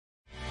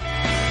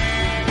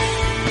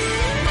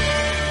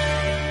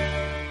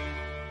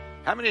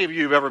How many of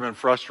you have ever been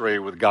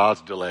frustrated with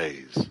God's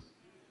delays?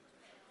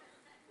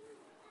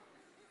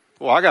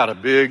 Well, I got a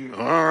big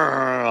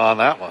on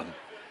that one.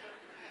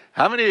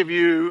 How many of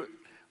you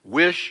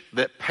wish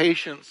that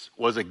patience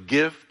was a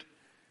gift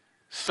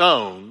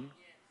sown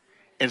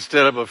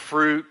instead of a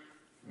fruit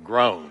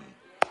grown?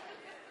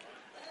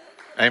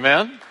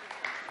 Amen?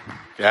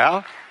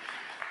 Yeah?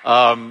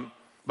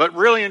 But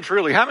really and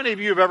truly, how many of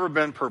you have ever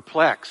been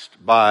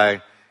perplexed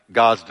by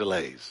God's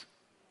delays?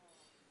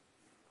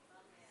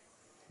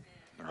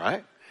 All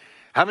right?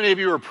 How many of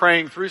you are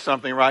praying through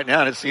something right now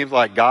and it seems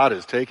like God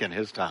is taking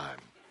his time?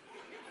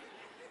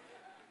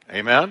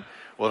 Amen?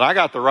 Well, I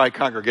got the right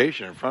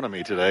congregation in front of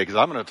me today because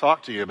I'm going to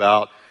talk to you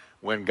about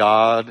when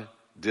God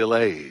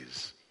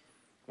delays.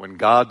 When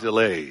God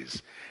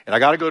delays. And I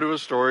got to go to a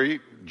story,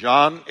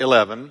 John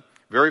 11,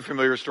 very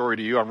familiar story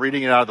to you. I'm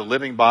reading it out of the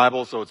Living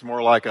Bible, so it's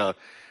more like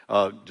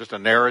just a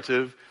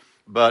narrative,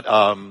 but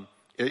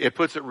it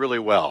puts it really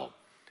well.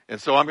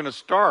 And so I'm going to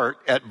start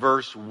at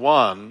verse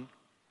 1.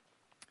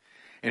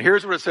 And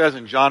here's what it says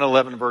in John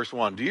 11, verse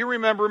 1. Do you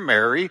remember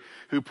Mary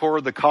who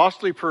poured the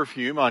costly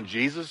perfume on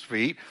Jesus'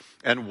 feet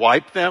and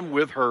wiped them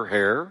with her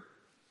hair?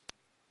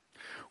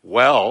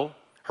 Well,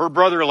 her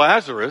brother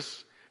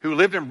Lazarus, who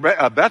lived in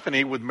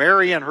Bethany with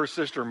Mary and her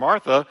sister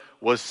Martha,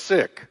 was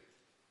sick.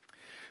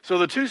 So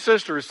the two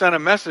sisters sent a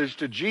message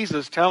to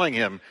Jesus telling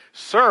him,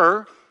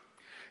 Sir,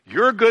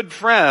 your good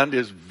friend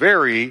is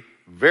very,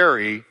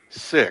 very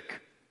sick.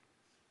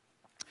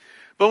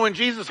 But when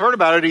Jesus heard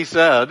about it, he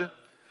said,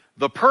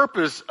 the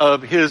purpose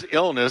of his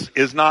illness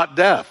is not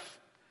death,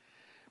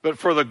 but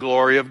for the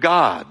glory of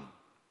God.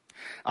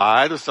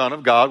 I, the Son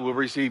of God, will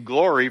receive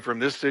glory from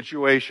this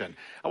situation.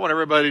 I want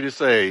everybody to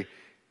say,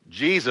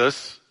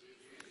 Jesus,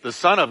 the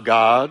Son of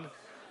God,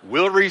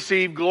 will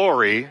receive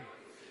glory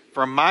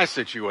from my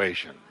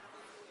situation.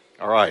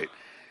 All right.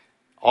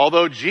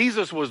 Although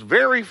Jesus was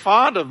very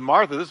fond of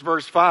Martha, this is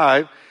verse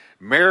 5,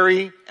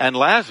 Mary and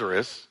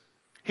Lazarus,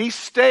 he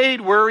stayed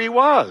where he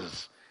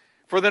was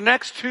for the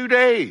next 2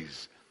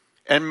 days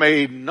and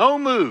made no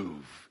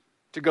move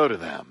to go to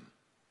them.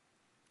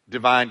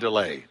 Divine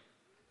delay.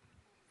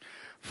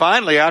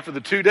 Finally, after the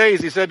 2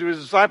 days, he said to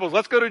his disciples,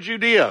 let's go to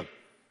Judea.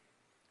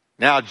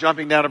 Now,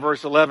 jumping down to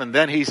verse 11,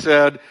 then he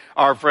said,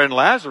 our friend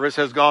Lazarus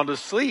has gone to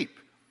sleep,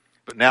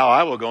 but now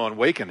I will go and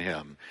waken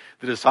him.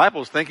 The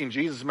disciples, thinking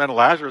Jesus meant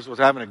Lazarus was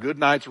having a good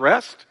night's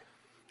rest,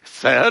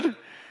 said,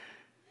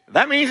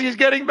 that means he's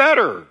getting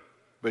better.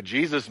 But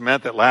Jesus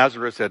meant that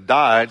Lazarus had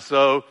died,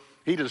 so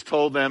he just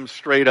told them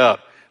straight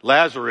up,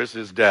 Lazarus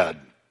is dead.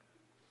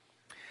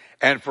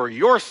 And for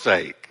your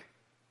sake,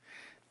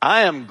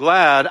 I am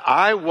glad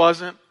I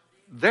wasn't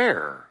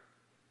there.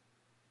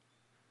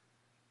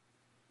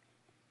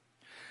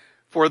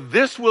 For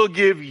this will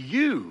give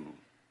you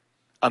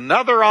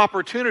another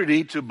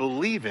opportunity to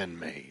believe in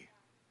me.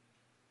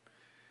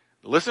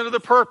 Listen to the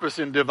purpose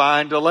in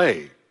divine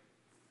delay.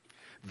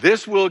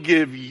 This will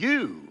give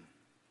you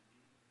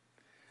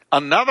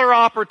another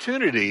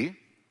opportunity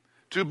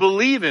to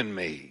believe in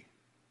me.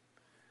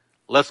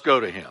 Let's go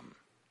to him.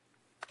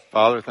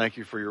 Father, thank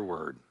you for your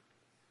word.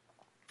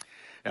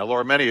 Now,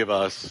 Lord, many of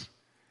us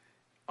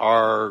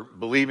are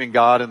believing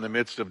God in the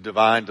midst of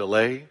divine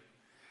delay.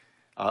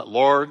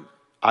 Lord,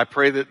 I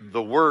pray that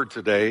the word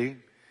today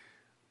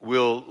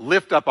will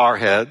lift up our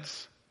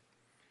heads,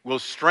 will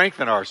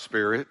strengthen our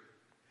spirit,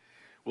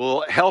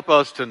 will help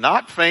us to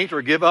not faint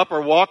or give up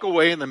or walk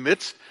away in the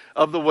midst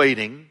of the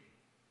waiting,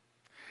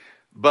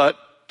 but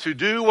to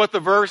do what the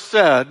verse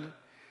said,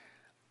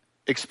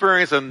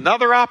 experience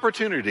another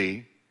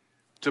opportunity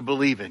to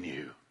believe in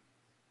you.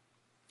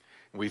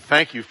 We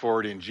thank you for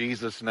it in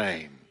Jesus'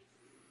 name.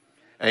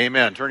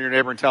 Amen. Turn to your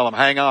neighbor and tell him,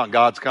 hang on,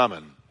 God's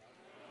coming.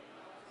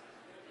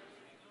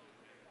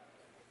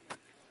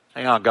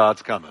 Hang on,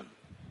 God's coming.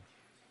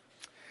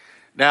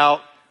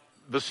 Now,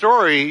 the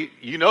story,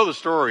 you know the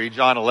story,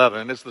 John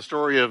 11. It's the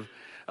story of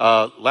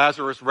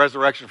Lazarus'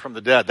 resurrection from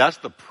the dead. That's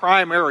the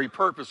primary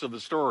purpose of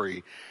the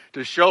story,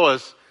 to show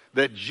us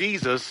that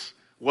Jesus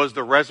was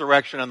the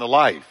resurrection and the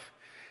life.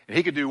 And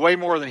he could do way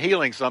more than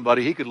healing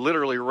somebody. He could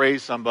literally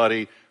raise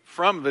somebody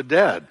from the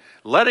dead,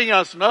 letting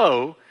us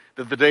know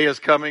that the day is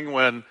coming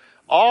when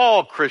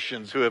all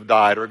Christians who have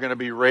died are going to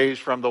be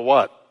raised from the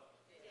what?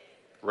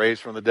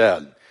 Raised from the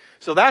dead.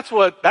 So that's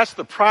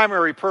the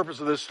primary purpose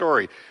of this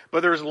story.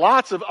 But there's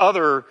lots of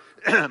other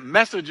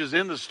messages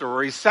in the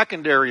story,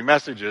 secondary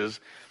messages.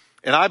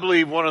 And I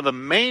believe one of the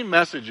main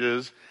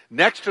messages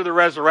next to the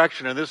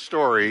resurrection in this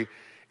story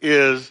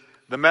is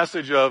the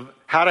message of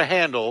how to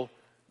handle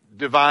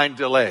divine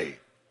delay.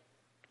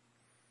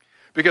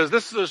 Because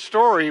this is a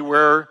story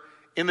where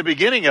in the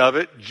beginning of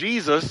it,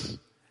 Jesus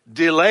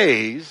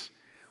delays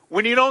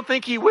when you don't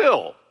think he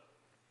will.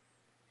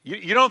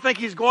 You don't think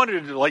he's going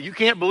to delay. You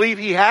can't believe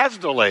he has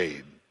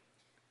delayed.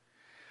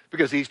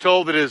 Because he's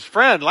told that his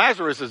friend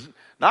Lazarus is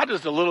not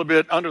just a little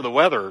bit under the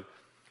weather,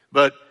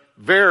 but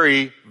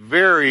very,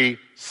 very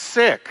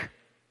sick.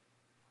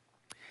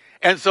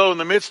 And so in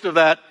the midst of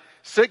that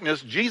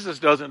sickness, Jesus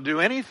doesn't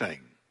do anything.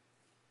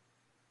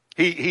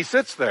 He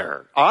sits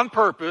there on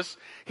purpose.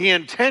 He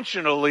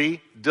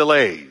intentionally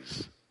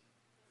delays.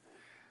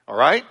 All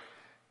right?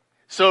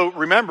 So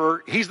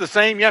remember, he's the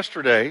same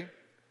yesterday,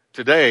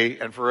 today,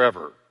 and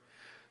forever.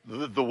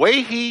 The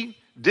way he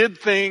did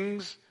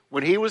things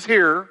when he was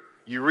here,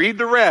 you read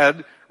the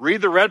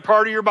red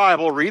part of your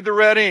Bible, read the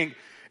red ink,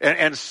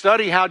 and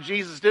study how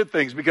Jesus did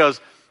things,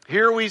 because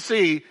here we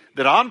see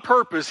that on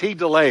purpose he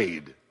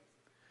delayed.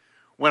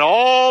 When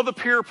all the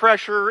peer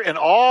pressure and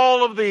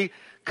all of the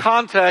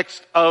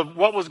context of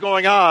what was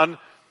going on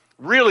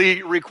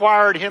really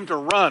required him to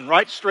run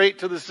right straight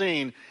to the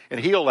scene and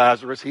heal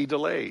Lazarus, he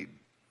delayed.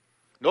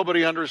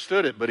 Nobody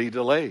understood it, but he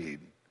delayed.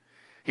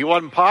 He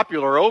wasn't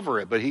popular over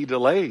it, but he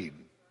delayed.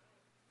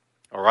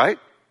 All right?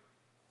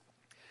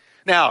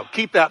 Now,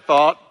 keep that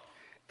thought.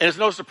 And it's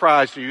no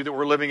surprise to you that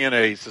we're living in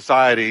a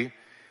society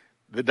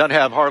that doesn't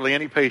have hardly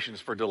any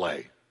patience for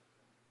delay.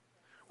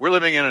 We're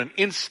living in an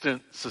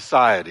instant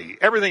society.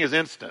 Everything is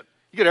instant.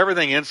 You get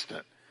everything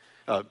instant.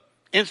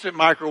 Instant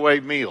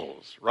microwave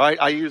meals, right?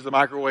 I use the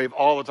microwave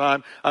all the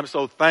time. I'm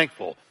so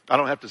thankful I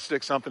don't have to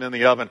stick something in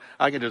the oven.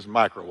 I can just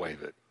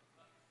microwave it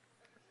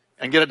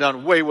and get it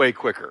done way, way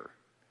quicker.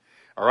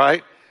 All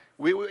right?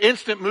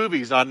 Instant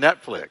movies on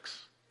Netflix.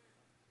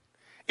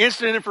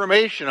 Instant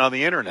information on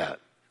the internet.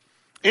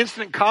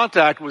 Instant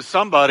contact with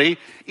somebody,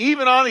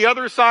 even on the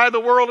other side of the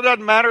world. It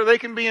doesn't matter. They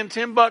can be in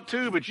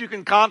Timbuktu, but you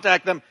can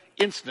contact them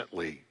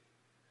instantly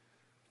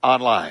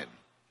online.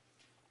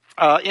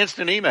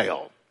 Instant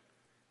email,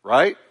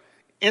 right?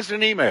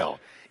 Instant email.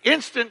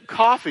 Instant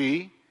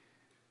coffee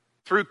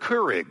through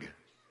Keurig,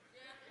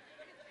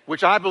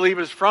 which I believe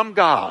is from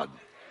God.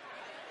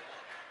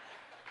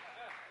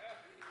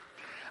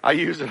 I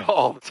use it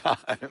all the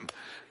time.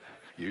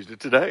 Used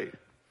it today.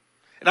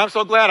 And I'm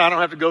so glad I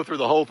don't have to go through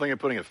the whole thing of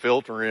putting a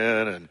filter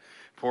in and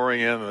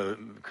pouring in the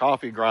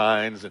coffee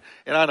grinds.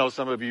 And I know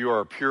some of you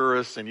are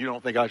purists and you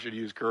don't think I should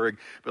use Keurig.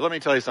 But let me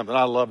tell you something.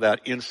 I love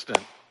that instant.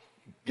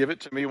 Give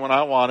it to me when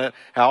I want it,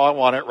 how I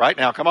want it, right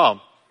now. Come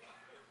on.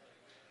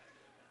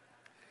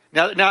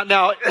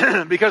 Now,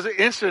 because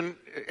instant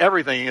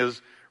everything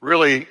is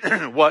really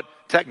what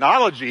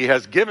technology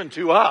has given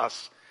to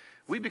us,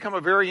 we become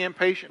a very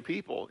impatient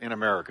people in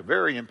America,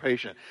 very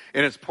impatient.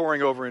 And it's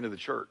pouring over into the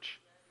church.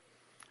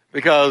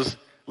 Because,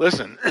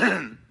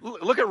 listen,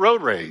 look at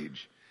road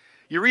rage.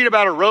 You read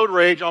about a road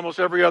rage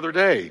almost every other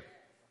day.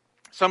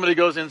 Somebody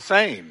goes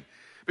insane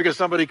because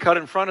somebody cut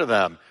in front of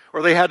them,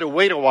 or they had to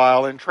wait a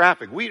while in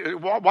traffic.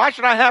 Why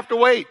should I have to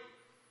wait?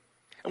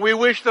 And we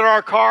wish that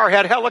our car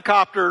had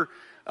helicopter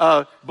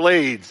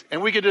blades,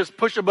 and we could just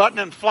push a button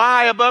and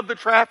fly above the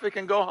traffic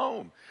and go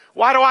home.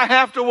 Why do I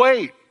have to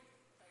wait?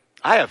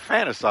 I have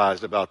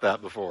fantasized about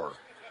that before.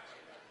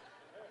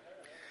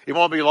 It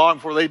won't be long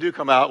before they do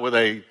come out with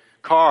a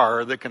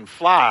car that can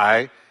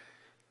fly,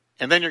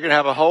 and then you're going to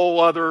have a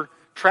whole other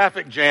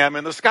traffic jam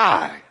in the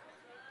sky.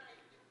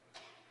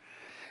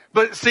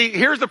 But see,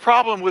 here's the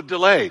problem with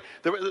delay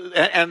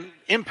and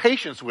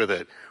impatience with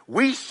it.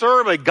 We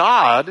serve a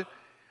God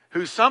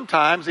who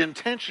sometimes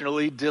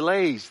intentionally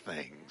delays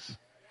things.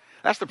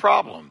 That's the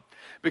problem.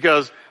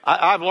 Because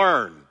I've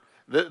learned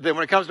that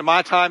when it comes to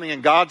my timing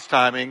and God's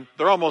timing,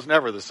 they're almost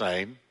never the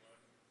same.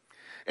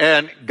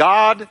 And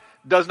God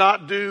does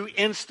not do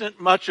instant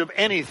much of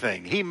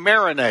anything. He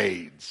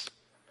marinades.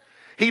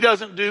 He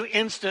doesn't do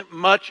instant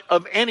much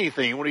of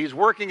anything. When he's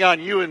working on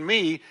you and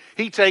me,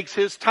 he takes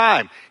his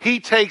time. He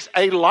takes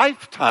a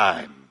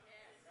lifetime.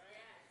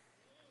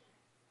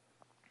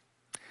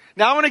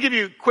 Now I want to give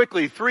you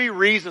quickly 3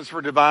 reasons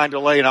for divine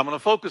delay, and I'm going to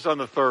focus on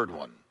the third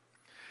one.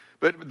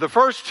 But the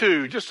first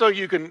 2, just so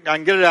I can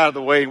get it out of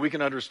the way and we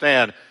can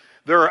understand,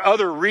 there are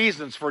other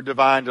reasons for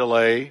divine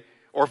delay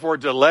or for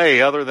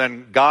delay other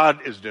than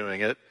God is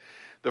doing it.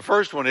 The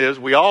first one is,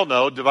 we all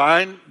know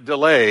divine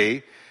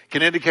delay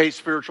can indicate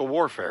spiritual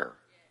warfare.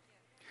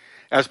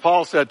 As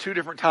Paul said 2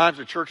 different times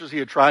at churches he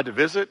had tried to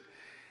visit,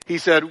 he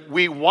said,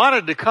 we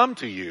wanted to come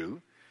to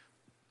you.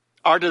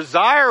 Our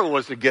desire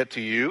was to get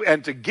to you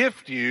and to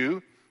gift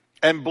you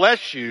and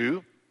bless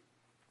you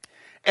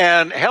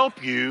and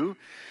help you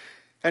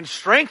and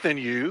strengthen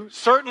you.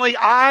 Certainly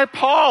I,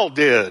 Paul,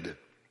 did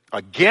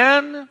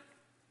again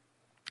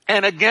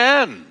and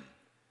again.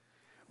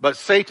 But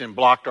Satan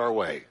blocked our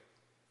way.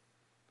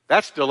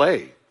 That's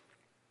delay.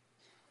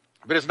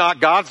 But it's not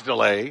God's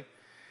delay.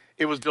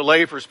 It was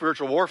delay for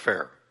spiritual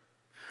warfare.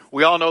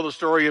 We all know the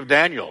story of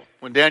Daniel,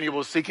 when Daniel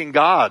was seeking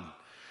God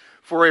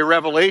for a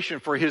revelation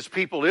for his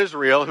people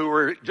Israel, who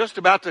were just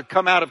about to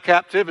come out of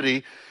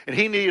captivity, and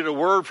he needed a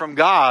word from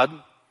God,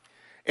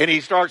 and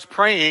he starts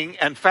praying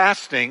and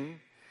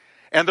fasting,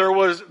 and there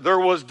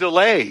was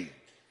delay.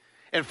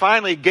 And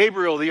finally,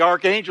 Gabriel, the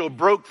archangel,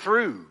 broke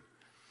through.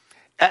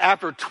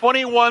 After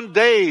 21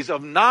 days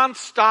of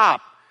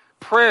nonstop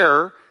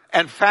prayer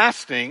and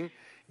fasting,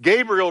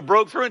 Gabriel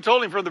broke through and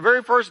told him from the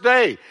very first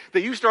day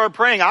that you started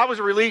praying, I was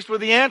released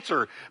with the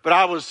answer, but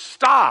I was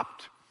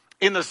stopped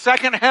in the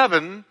second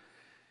heaven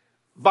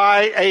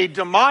by a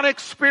demonic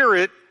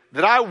spirit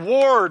that I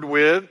warred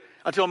with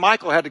until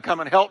Michael had to come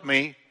and help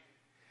me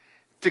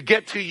to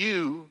get to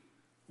you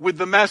with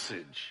the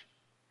message.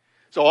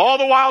 So all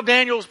the while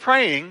Daniel's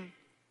praying,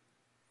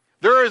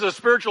 there is a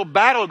spiritual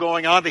battle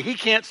going on that he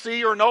can't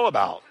see or know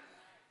about.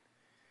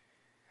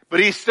 But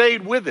he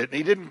stayed with it and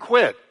he didn't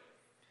quit.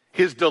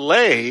 His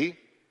delay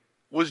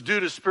was due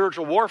to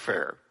spiritual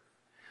warfare.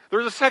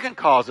 There's a second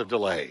cause of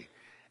delay,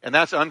 and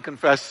that's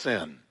unconfessed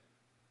sin.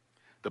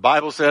 The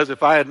Bible says,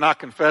 if I had not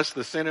confessed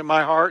the sin in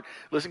my heart,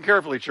 listen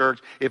carefully, church,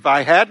 if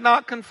I had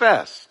not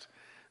confessed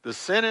the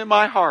sin in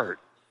my heart,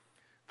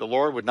 the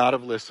Lord would not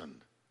have listened.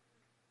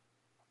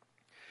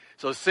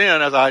 So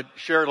sin, as I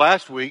shared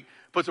last week,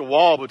 puts a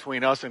wall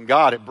between us and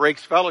God. It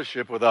breaks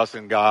fellowship with us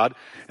and God.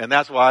 And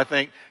that's why I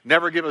think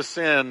never give a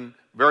sin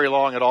very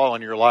long at all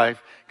in your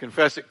life.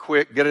 Confess it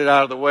quick. Get it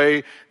out of the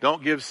way.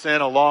 Don't give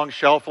sin a long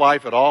shelf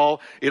life at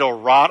all. It'll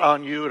rot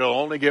on you. It'll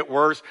only get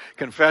worse.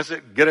 Confess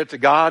it. Get it to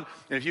God.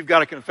 And if you've got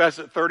to confess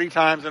it 30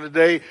 times in a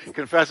day,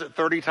 confess it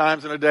 30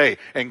 times in a day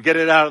and get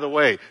it out of the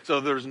way.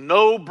 So there's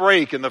no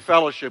break in the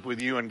fellowship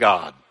with you and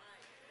God.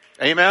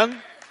 Amen?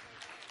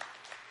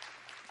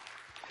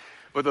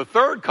 But the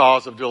third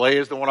cause of delay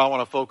is the one I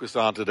want to focus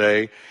on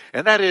today,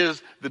 and that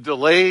is the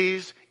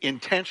delays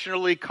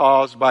intentionally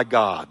caused by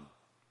God.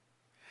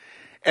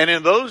 And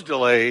in those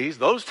delays,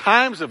 those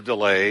times of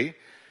delay,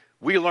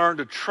 we learn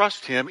to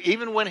trust Him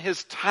even when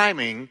His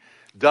timing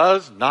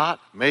does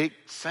not make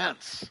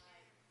sense.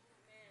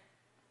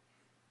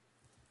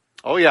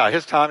 Oh yeah,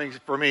 His timing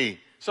for me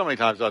so many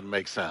times doesn't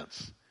make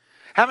sense.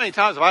 How many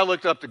times have I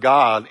looked up to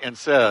God and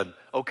said,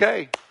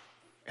 okay,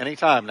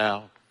 anytime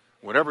now,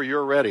 whenever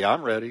you're ready,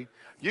 I'm ready.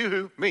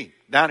 You, me,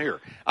 down here.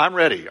 I'm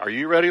ready. Are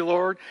you ready,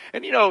 Lord?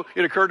 And you know,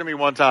 it occurred to me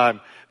one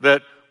time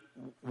that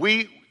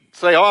we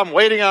say, oh, I'm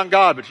waiting on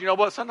God. But you know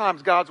what?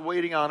 Sometimes God's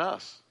waiting on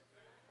us.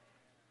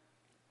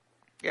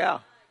 Yeah.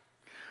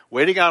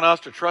 Waiting on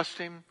us to trust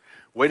Him.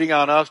 Waiting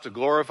on us to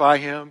glorify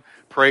Him,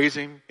 praise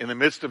Him in the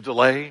midst of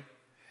delay.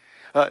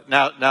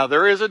 Now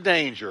there is a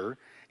danger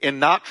in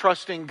not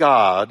trusting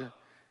God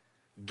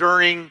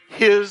during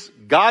His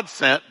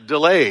God-sent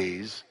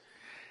delays.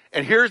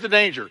 And here's the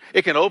danger.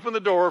 It can open the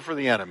door for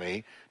the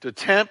enemy to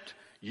tempt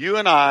you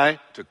and I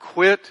to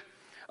quit,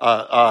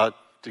 to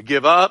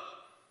give up,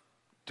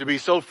 to be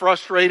so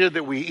frustrated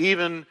that we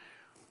even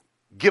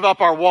give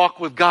up our walk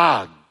with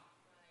God.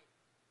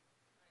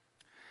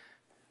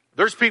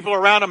 There's people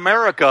around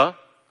America,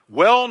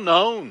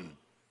 well-known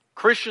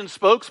Christian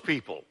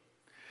spokespeople,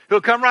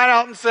 who come right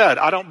out and said,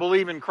 I don't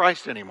believe in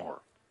Christ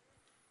anymore.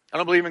 I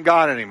don't believe in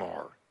God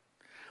anymore.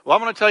 Well,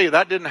 I'm going to tell you,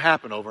 that didn't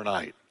happen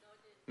overnight.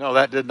 No,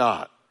 that did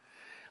not.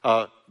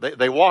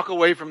 They walk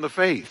away from the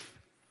faith.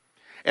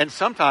 And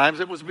sometimes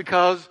it was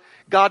because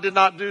God did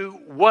not do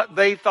what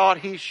they thought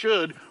He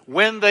should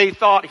when they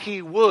thought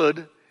He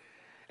would.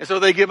 And so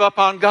they give up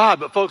on God.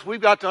 But folks, we've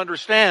got to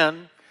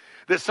understand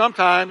that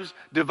sometimes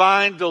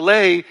divine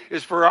delay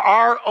is for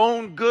our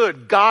own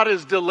good. God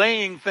is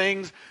delaying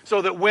things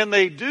so that when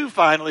they do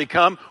finally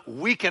come,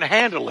 we can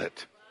handle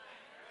it.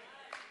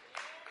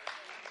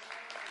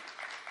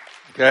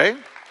 Okay?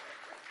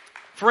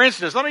 For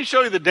instance, let me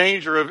show you the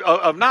danger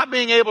of not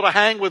being able to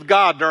hang with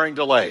God during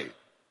delay.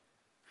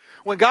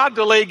 When God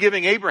delayed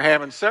giving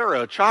Abraham and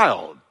Sarah a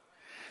child,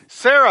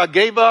 Sarah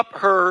gave up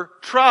her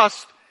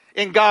trust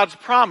in God's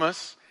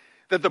promise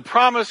that the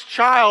promised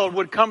child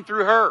would come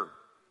through her.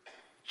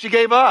 She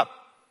gave up.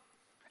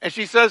 And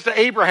she says to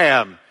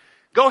Abraham,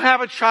 go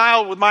have a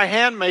child with my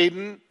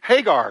handmaiden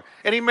Hagar.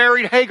 And he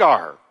married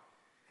Hagar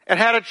and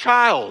had a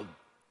child.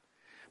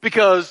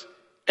 Because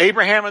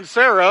Abraham and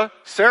Sarah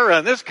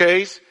in this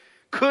case,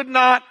 could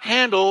not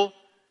handle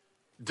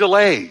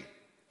delay.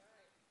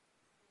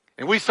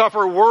 And we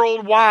suffer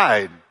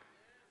worldwide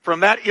from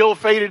that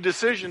ill-fated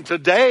decision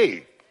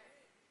today.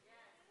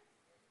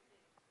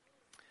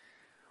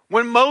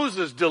 When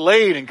Moses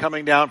delayed in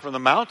coming down from the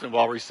mountain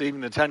while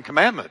receiving the 10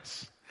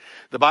 Commandments,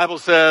 the Bible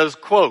says,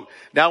 quote,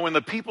 now when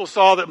the people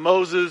saw that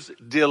Moses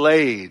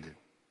delayed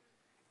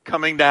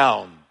coming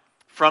down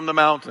from the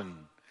mountain,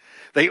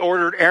 they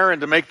ordered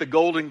Aaron to make the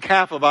golden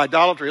calf of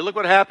idolatry. Look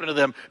what happened to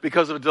them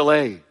because of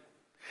delay.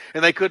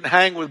 And they couldn't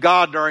hang with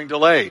God during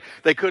delay.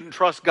 They couldn't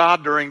trust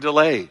God during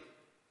delay.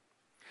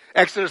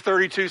 Exodus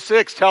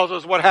 32:6 tells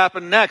us what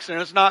happened next,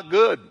 and it's not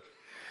good.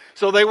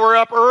 So they were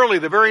up early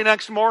the very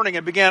next morning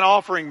and began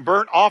offering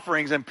burnt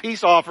offerings and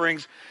peace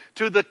offerings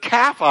to the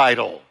calf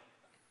idol,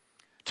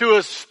 to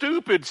a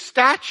stupid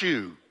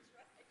statue.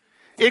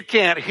 It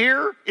can't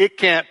hear, it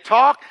can't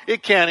talk,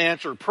 it can't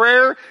answer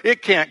prayer,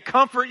 it can't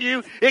comfort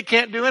you, it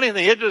can't do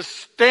anything. It just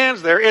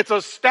stands there. It's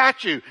a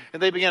statue.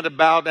 And they began to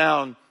bow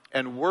down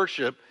and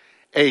worship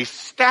a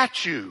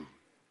statue.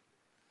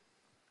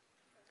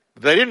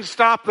 They didn't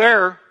stop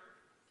there.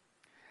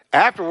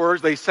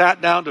 Afterwards, they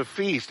sat down to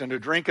feast and to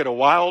drink at a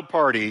wild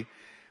party,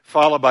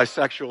 followed by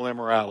sexual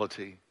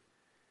immorality.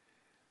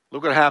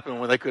 Look what happened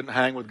when they couldn't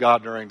hang with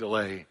God during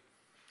delay.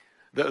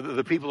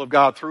 The people of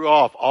God threw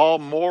off all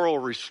moral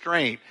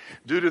restraint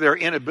due to their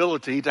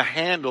inability to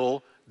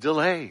handle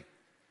delay.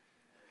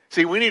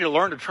 See, we need to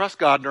learn to trust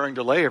God during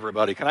delay,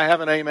 everybody. Can I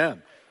have an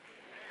amen?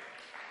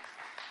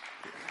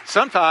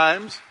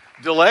 Sometimes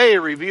delay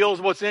reveals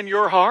what's in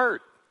your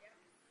heart.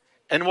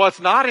 and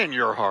what's not in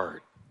your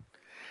heart.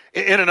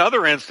 In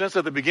another instance,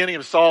 at the beginning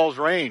of Saul's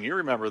reign, you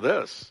remember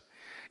this.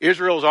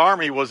 Israel's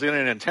army was in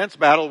an intense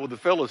battle with the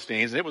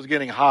Philistines, and it was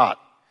getting hot.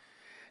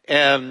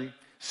 And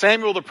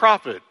Samuel the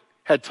prophet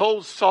had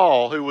told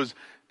Saul, who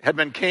had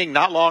been king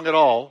not long at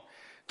all,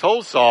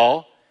 told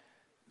Saul,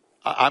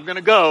 I'm going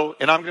to go,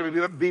 and I'm going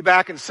to be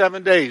back in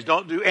 7 days.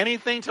 Don't do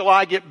anything till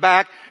I get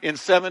back in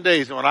 7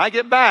 days. And when I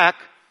get back,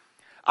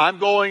 I'm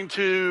going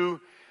to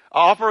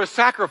offer a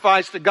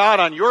sacrifice to God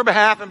on your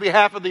behalf and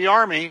behalf of the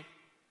army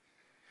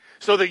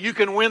so that you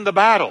can win the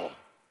battle.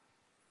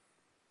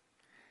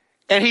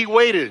 And he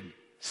waited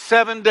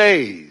 7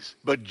 days,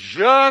 but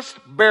just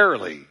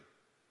barely.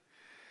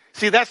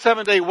 See, that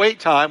 7-day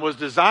wait time was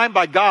designed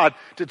by God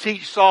to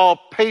teach Saul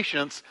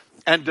patience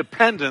and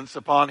dependence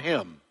upon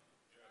him.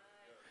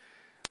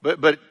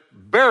 But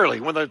barely,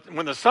 when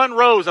the sun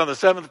rose on the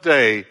 7th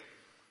day,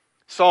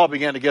 Saul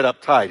began to get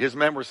uptight. His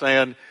men were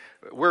saying,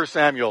 "Where's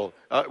Samuel?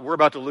 We're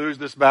about to lose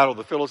this battle.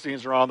 The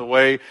Philistines are on the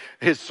way."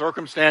 His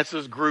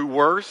circumstances grew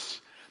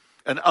worse.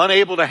 And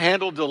unable to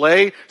handle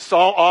delay,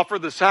 Saul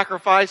offered the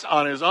sacrifice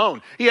on his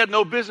own. He had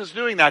no business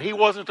doing that. He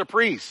wasn't a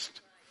priest.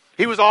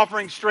 He was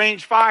offering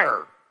strange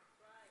fire.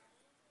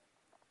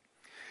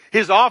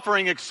 His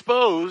offering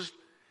exposed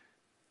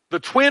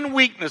the twin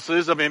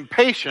weaknesses of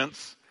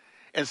impatience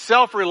and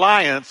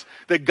self-reliance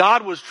that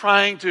God was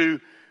trying to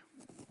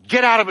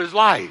get out of his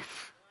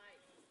life.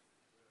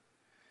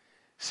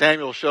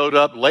 Samuel showed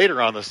up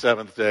later on the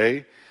 7th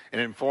day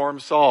and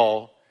informed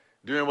Saul,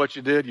 "Doing what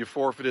you did, you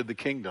forfeited the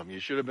kingdom. You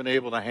should have been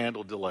able to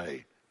handle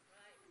delay.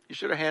 You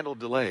should have handled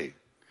delay."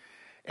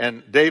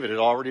 And David had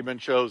already been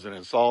chosen,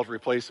 and Saul's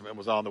replacement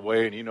was on the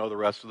way, and you know the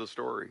rest of the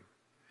story.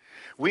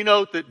 We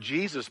note that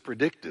Jesus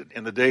predicted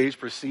in the days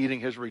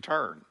preceding his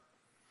return,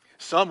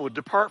 some would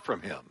depart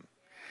from him.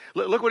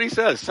 Look what he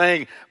says,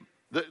 saying,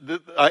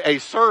 a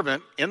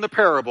servant in the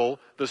parable,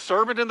 the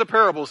servant in the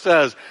parable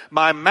says,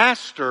 "My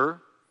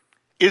master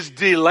is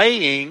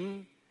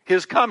delaying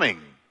his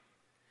coming,"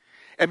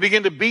 and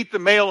begin to beat the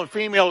male and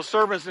female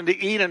servants and to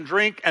eat and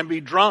drink and be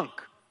drunk.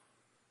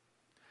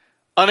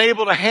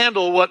 Unable to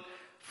handle what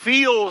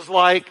feels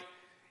like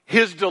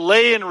his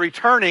delay in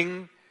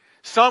returning,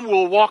 some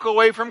will walk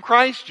away from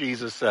Christ,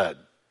 Jesus said,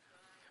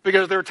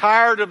 because they're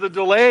tired of the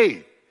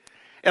delay.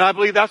 And I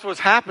believe that's what's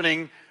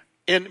happening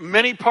in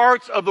many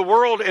parts of the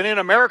world and in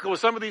America, with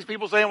some of these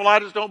people saying, "Well, I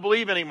just don't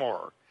believe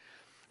anymore."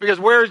 Because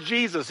where's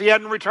Jesus? He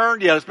hadn't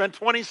returned yet. It's been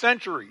 20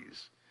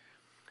 centuries.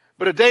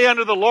 But a day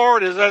under the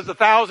Lord is as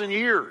 1,000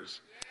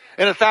 years.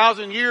 And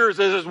 1,000 years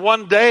is as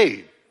one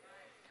day.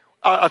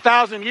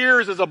 1,000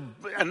 years is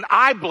an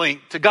eye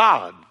blink to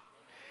God.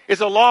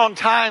 It's a long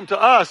time to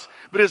us,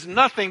 but it's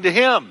nothing to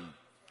him.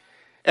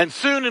 And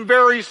soon and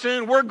very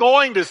soon, we're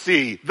going to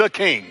see the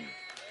King.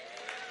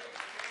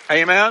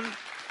 Amen?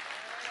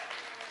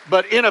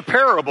 But in a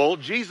parable,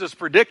 Jesus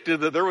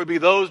predicted that there would be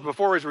those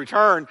before his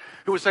return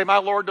who would say, "My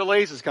Lord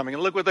delays his coming."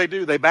 And look what they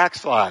do. They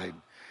backslide.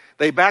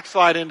 They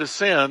backslide into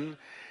sin,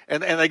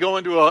 and they go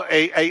into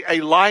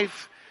a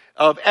life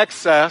of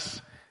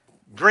excess,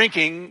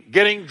 drinking,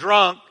 getting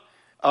drunk,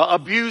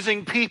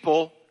 abusing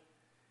people,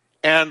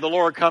 and the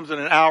Lord comes in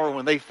an hour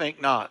when they think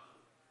not.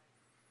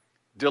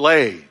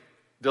 Delay.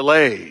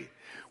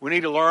 We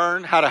need to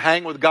learn how to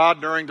hang with God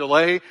during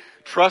delay,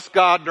 trust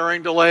God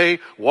during delay,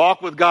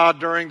 walk with God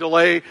during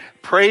delay,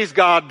 praise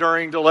God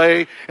during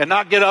delay, and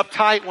not get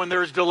uptight when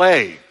there's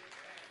delay.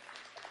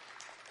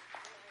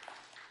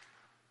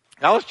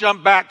 Now let's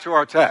jump back to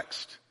our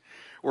text,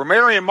 where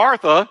Mary and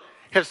Martha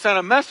have sent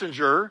a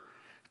messenger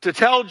to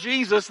tell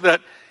Jesus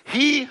that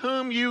he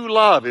whom you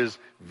love is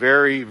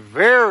very,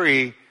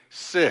 very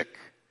sick.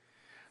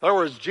 In other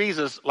words,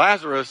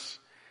 Lazarus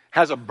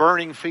has a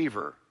burning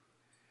fever.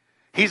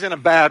 He's in a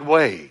bad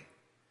way.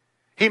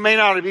 He may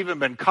not have even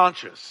been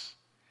conscious.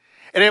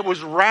 And it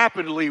was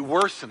rapidly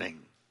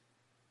worsening.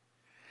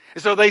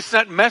 And so they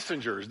sent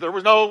messengers. There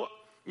was no,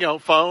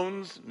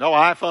 phones, no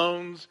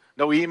iPhones,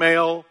 no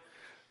email,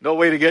 no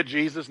way to get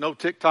Jesus, no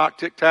TikTok,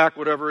 Tic-Tac,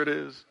 whatever it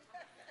is.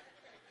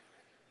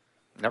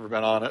 Never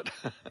been on it.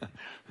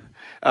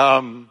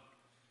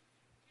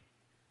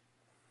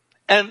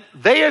 And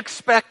they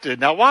expected,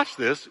 now watch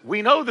this,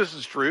 we know this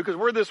is true because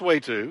we're this way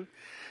too.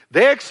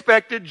 They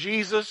expected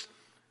Jesus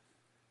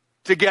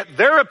to get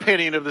their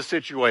opinion of the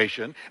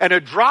situation and to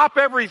drop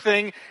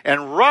everything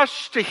and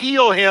rush to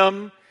heal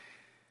him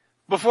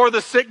before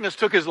the sickness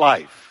took his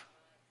life.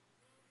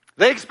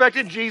 They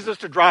expected Jesus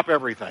to drop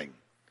everything.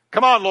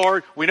 "Come on,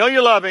 Lord, we know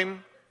you love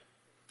him,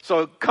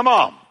 so come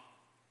on."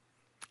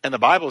 And the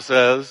Bible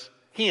says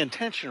he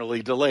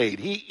intentionally delayed.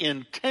 He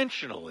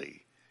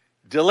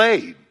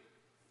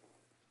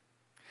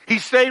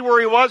stayed where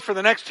he was for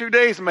the next 2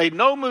 days and made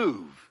no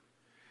move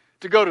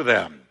to go to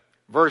them.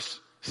 Verse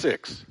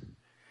 6.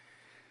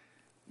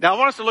 Now I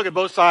want us to look at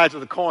both sides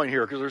of the coin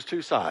here because there's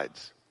two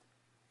sides.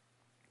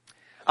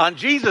 On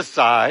Jesus'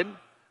 side,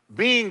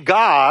 being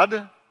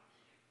God,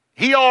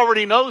 he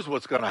already knows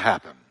what's going to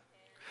happen.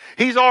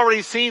 He's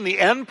already seen the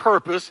end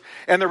purpose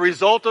and the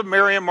result of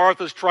Mary and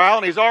Martha's trial,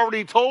 and he's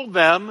already told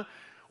them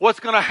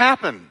what's going to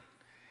happen.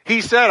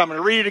 He said, I'm going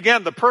to read it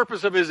again, the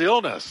purpose of his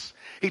illness.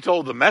 He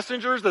told the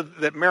messengers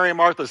that Mary and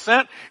Martha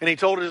sent, and he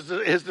told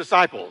his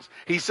disciples.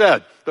 He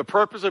said, the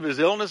purpose of his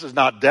illness is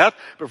not death,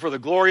 but for the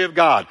glory of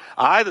God.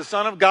 I, the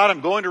Son of God,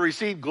 am going to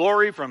receive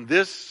glory from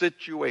this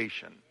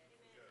situation.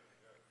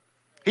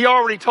 He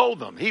already told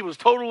them. He was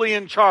totally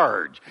in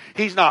charge.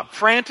 He's not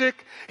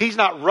frantic. He's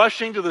not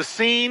rushing to the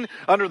scene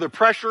under the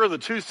pressure of the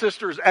two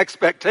sisters'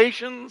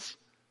 expectations.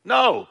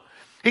 No.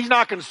 He's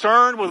not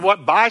concerned with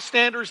what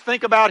bystanders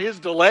think about his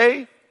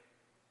delay.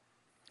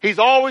 He's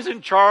always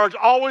in charge,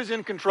 always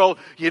in control.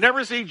 You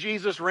never see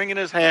Jesus wringing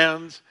his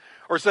hands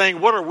or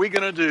saying, what are we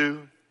going to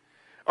do?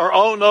 Or,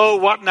 oh no,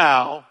 what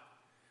now?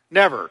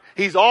 Never.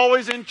 He's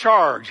always in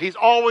charge. He's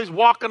always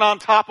walking on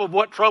top of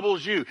what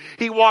troubles you.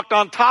 He walked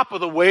on top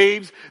of the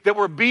waves that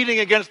were beating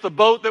against the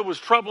boat that was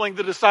troubling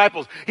the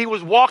disciples. He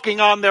was walking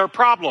on their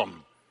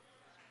problem.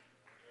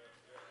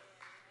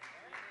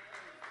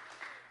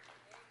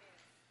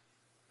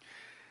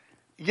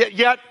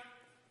 Yet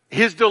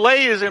his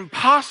delay is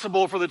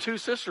impossible for the two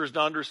sisters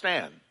to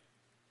understand.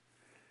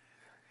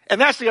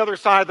 And that's the other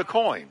side of the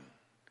coin.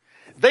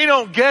 They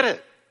don't get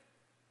it.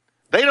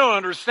 They don't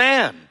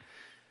understand.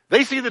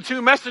 They see the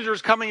two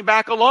messengers coming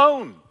back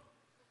alone.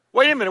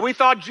 Wait a minute, we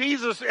thought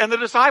Jesus and the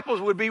disciples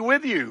would be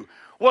with you.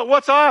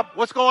 What's up?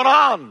 What's going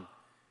on?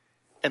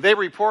 And they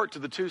report to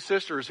the two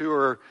sisters who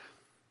are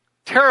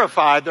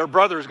terrified their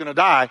brother is going to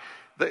die.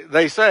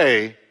 They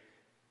say,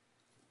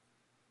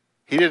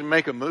 he didn't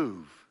make a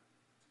move.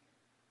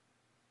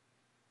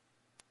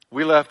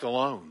 We left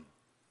alone.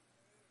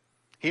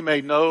 He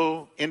made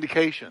no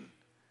indication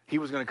he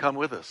was going to come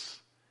with us.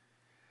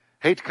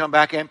 Hate to come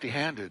back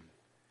empty-handed.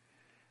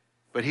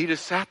 But he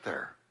just sat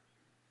there.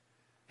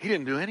 He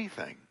didn't do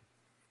anything.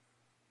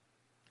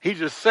 He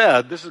just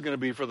said, this is going to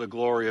be for the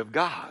glory of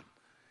God.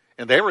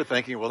 And they were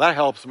thinking, well, that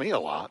helps me a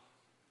lot.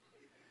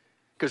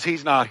 Because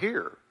he's not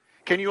here.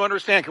 Can you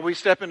understand? Can we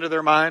step into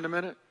their mind a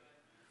minute?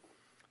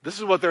 This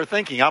is what they're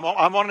thinking.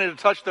 I'm wanting to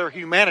touch their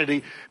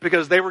humanity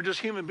because they were just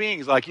human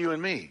beings like you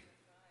and me.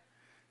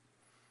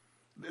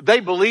 They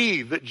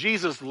believed that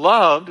Jesus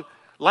loved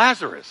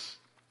Lazarus.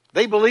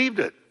 They believed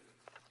it.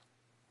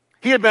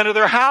 He had been to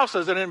their house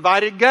as an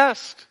invited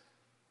guest.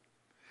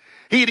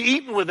 He had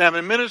eaten with them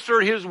and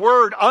ministered his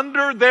word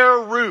under their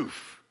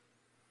roof.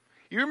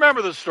 You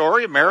remember the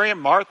story of Mary and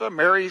Martha.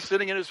 Mary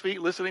sitting at his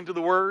feet listening to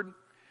the word.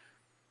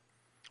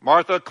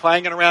 Martha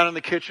clanging around in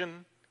the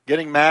kitchen,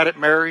 getting mad at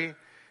Mary.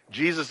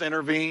 Jesus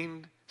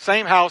intervened.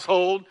 Same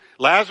household.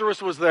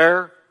 Lazarus was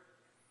there.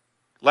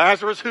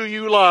 Lazarus, who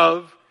you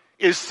love,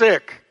 is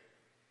sick.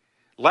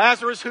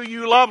 Lazarus, who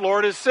you love,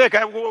 Lord, is sick.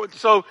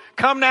 So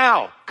come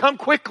now. Come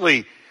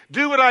quickly.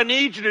 Do what I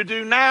need you to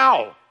do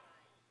now.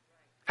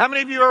 How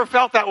many of you ever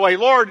felt that way?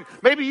 Lord,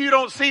 maybe you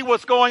don't see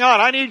what's going on.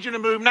 I need you to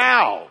move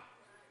now.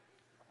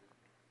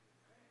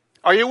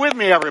 Are you with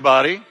me,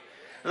 everybody?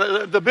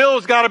 The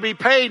bill's got to be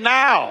paid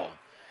now.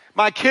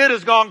 My kid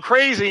has gone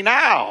crazy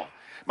now.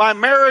 My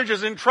marriage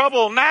is in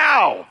trouble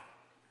now.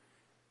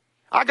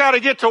 I got to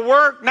get to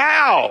work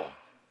now.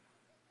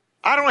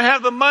 I don't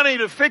have the money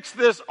to fix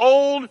this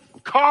old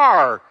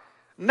car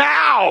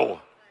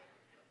now.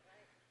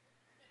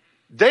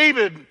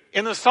 David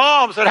in the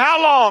Psalm said,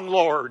 how long,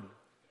 Lord?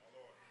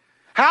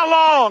 How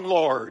long,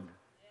 Lord?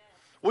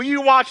 Will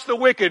you watch the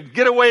wicked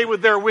get away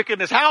with their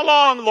wickedness? How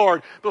long,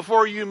 Lord,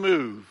 before you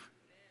move?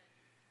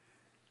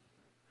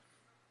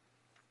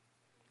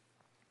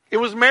 It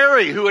was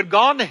Mary who had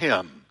gone to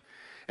him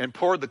and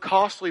poured the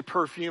costly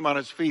perfume on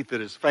his feet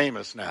that is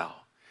famous now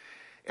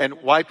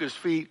and wiped his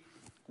feet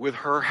with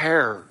her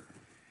hair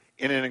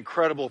in an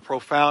incredible,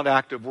 profound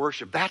act of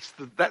worship. That's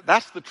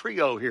the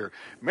trio here.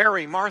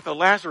 Mary, Martha,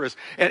 Lazarus.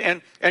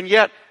 And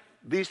yet,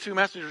 these two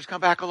messengers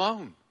come back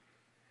alone.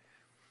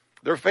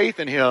 Their faith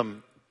in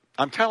him,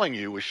 I'm telling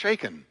you, was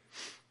shaken.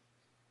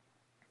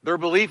 Their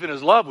belief in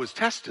his love was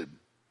tested.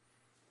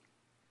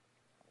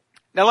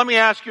 Now let me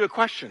ask you a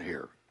question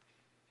here.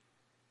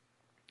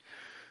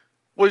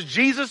 Was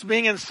Jesus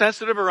being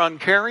insensitive or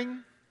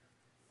uncaring?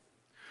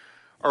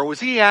 Or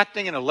was he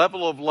acting in a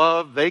level of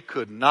love they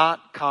could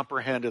not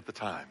comprehend at the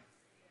time?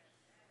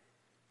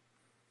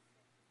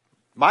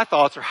 My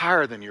thoughts are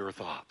higher than your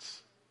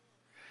thoughts.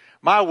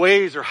 My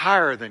ways are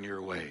higher than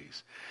your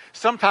ways.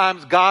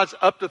 Sometimes God's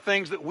up to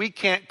things that we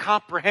can't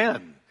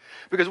comprehend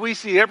because we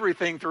see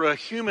everything through a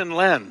human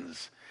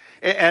lens.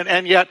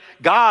 And yet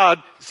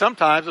God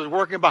sometimes is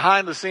working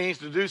behind the scenes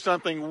to do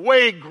something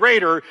way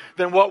greater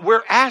than what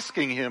we're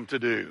asking him to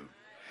do.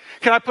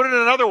 Can I put it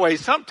another way?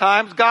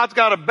 Sometimes God's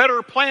got a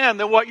better plan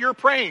than what you're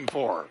praying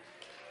for.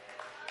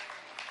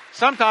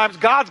 Sometimes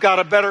God's got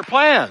a better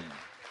plan.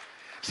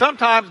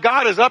 Sometimes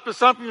God is up to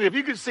something. If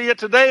you could see it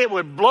today, it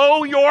would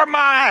blow your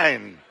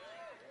mind.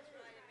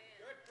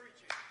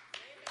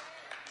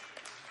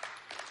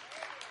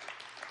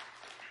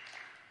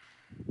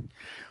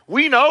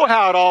 We know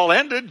how it all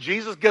ended.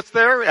 Jesus gets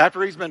there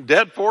after he's been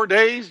dead 4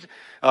 days.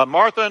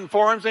 Martha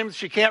informs him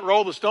she can't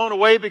roll the stone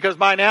away because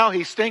by now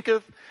he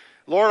stinketh.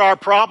 Lord, our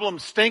problem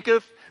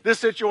stinketh. This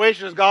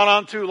situation has gone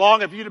on too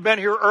long. If you'd have been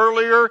here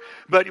earlier,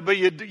 but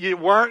you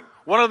weren't,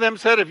 One of them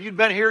said, if you'd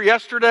been here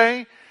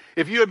yesterday,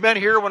 if you had been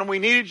here when we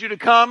needed you to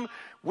come,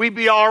 we'd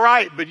be all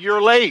right, but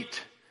you're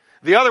late.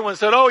 The other one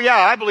said, oh yeah,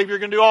 I believe you're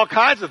going to do all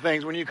kinds of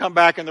things when you come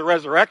back in the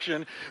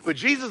resurrection. But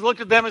Jesus looked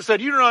at them and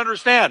said, you don't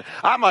understand.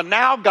 I'm a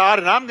now God,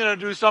 and I'm going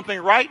to do something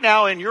right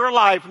now in your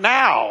life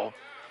now.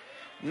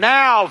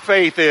 Now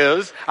faith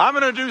is, I'm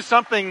going to do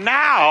something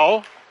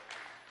now.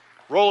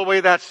 Roll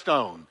away that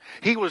stone.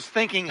 He was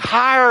thinking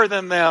higher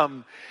than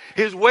them.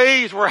 His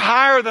ways were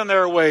higher than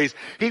their ways.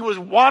 He was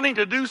wanting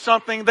to do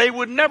something they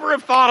would never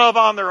have thought of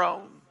on their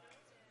own.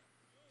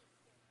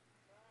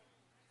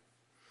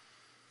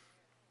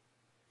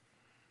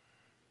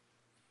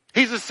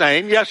 He's the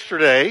same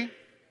yesterday,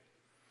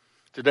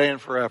 today, and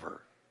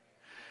forever.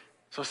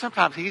 So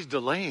sometimes he's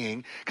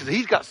delaying because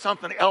he's got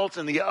something else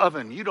in the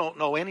oven you don't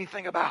know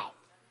anything about.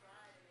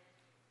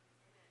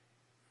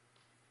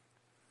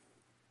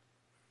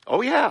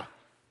 Oh yeah.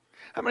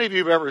 How many of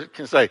you ever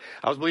can say,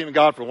 I was believing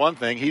God for one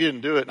thing, he didn't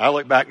do it, and I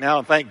look back now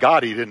and thank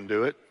God he didn't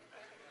do it.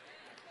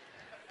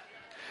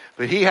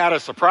 But he had a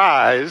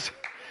surprise.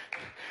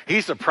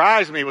 He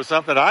surprised me with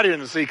something I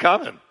didn't see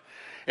coming.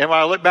 And when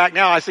I look back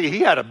now, I see he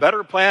had a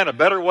better plan, a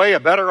better way, a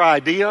better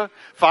idea.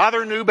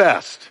 Father knew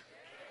best.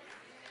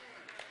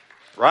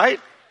 Right?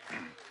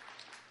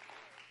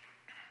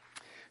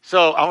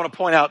 So I want to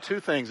point out two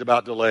things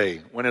about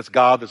delay when it's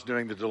God that's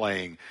doing the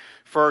delaying.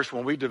 First,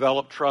 when we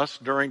develop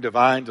trust during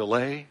divine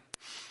delay,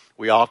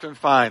 we often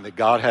find that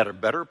God had a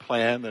better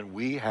plan than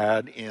we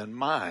had in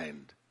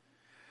mind.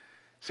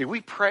 See, we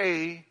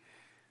pray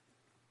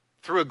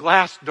through a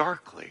glass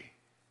darkly.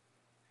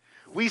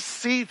 We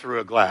see through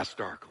a glass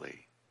darkly.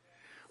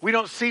 We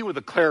don't see with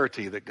the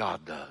clarity that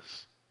God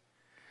does.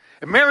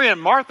 And Mary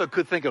and Martha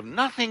could think of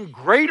nothing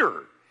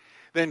greater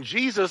than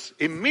Jesus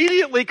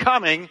immediately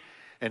coming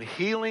and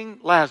healing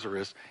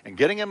Lazarus and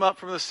getting him up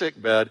from the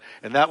sick bed,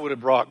 and that would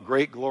have brought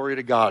great glory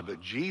to God.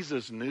 But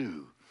Jesus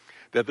knew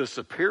that the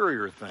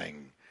superior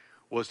thing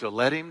was to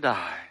let him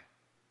die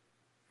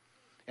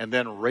and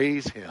then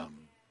raise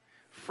him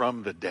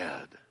from the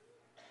dead.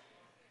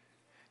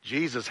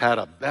 Jesus had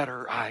a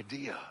better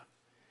idea.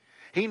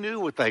 He knew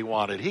what they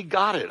wanted. He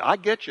got it. I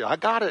get you. I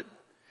got it.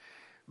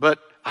 But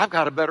I've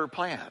got a better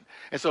plan.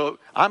 And so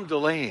I'm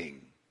delaying.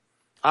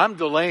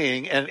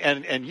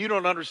 And you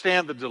don't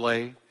understand the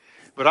delay.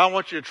 But I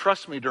want you to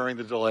trust me during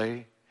the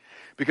delay.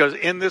 Because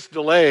in this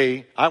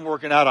delay, I'm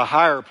working out a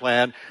higher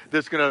plan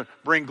that's going to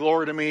bring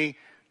glory to me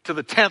to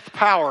the 10th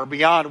power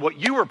beyond what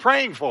you were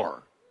praying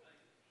for.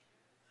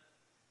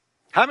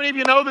 How many of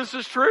you know this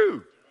is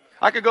true?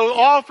 I could go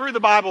all through the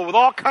Bible with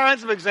all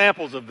kinds of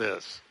examples of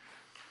this.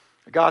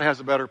 God has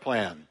a better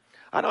plan.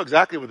 I know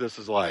exactly what this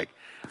is like.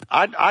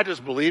 I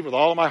just believed with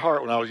all of my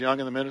heart when I was young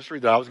in the ministry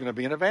that I was going to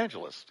be an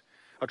evangelist,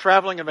 a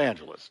traveling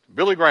evangelist.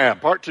 Billy Graham,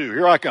 part 2,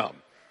 here I come.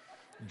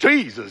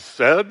 Jesus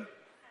said.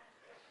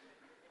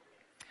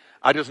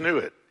 I just knew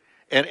it.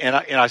 And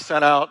I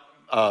sent out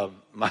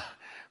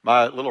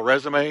my little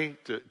resume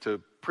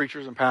to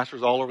preachers and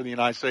pastors all over the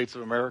United States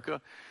of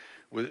America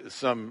with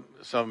some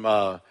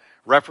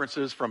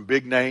references from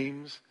big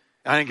names.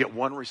 I didn't get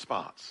one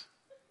response.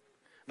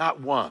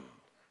 Not one.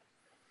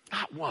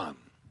 Not one.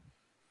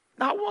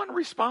 Not one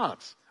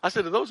response. I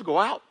said, did those go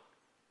out?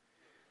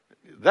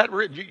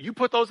 You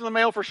put those in the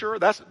mail for sure?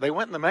 They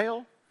went in the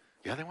mail?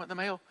 Yeah, they went in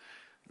the mail.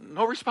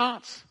 No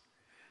response.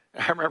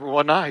 I remember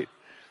one night,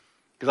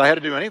 because I had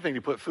to do anything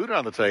to put food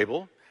on the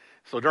table.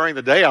 So during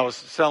the day, I was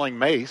selling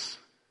mace,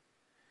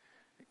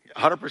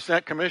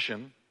 100%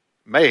 commission,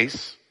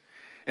 mace.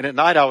 And at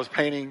night, I was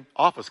painting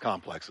office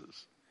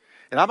complexes.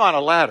 And I'm on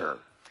a ladder,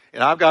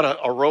 and I've got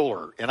a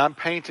roller, and I'm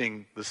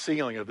painting the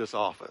ceiling of this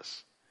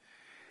office.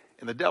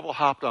 And the devil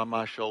hopped on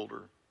my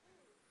shoulder.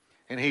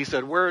 And he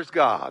said, where's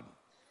God?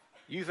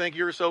 You think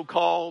you're so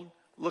called?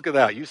 Look at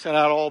that. You sent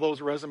out all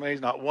those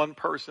resumes. Not one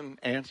person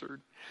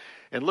answered.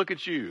 And look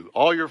at you.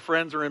 All your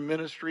friends are in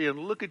ministry. And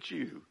look at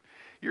you.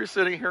 You're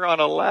sitting here on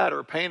a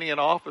ladder painting an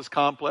office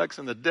complex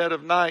in the dead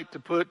of night to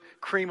put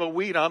cream of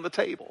wheat on the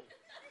table.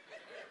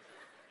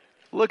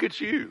 Look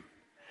at you.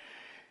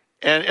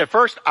 And at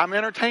first, I'm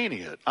entertaining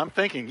it. I'm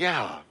thinking,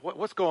 yeah,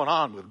 what's going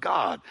on with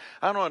God?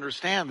 I don't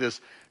understand this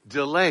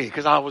delay,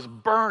 because I was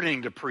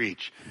burning to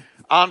preach,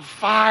 on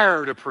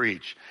fire to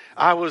preach.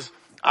 I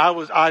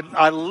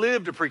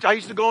lived to preach. I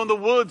used to go in the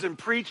woods and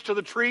preach to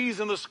the trees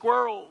and the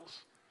squirrels.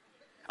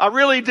 I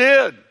really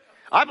did.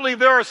 I believe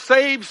there are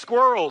saved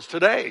squirrels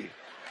today.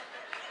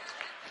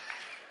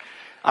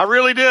 I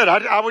really did.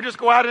 I would just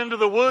go out into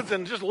the woods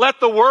and just let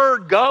the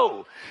word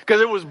go,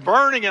 because it was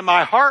burning in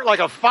my heart like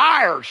a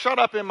fire shut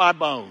up in my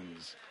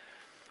bones.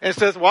 And it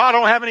says, well, I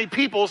don't have any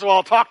people, so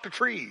I'll talk to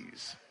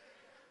trees.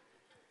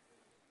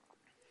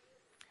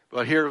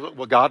 But here's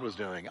what God was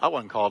doing. I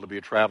wasn't called to be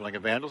a traveling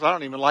evangelist. I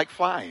don't even like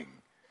flying.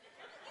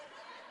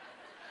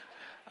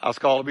 I was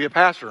called to be a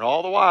pastor. And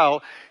all the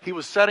while, he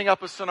was setting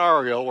up a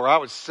scenario where I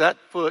would set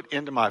foot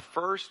into my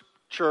first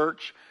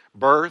church,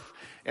 birth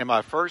and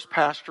my first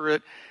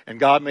pastorate, and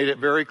God made it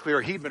very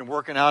clear He'd been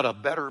working out a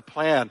better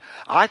plan.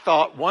 I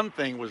thought one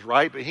thing was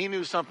right, but He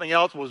knew something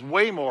else was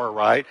way more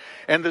right,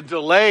 and the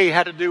delay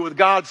had to do with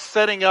God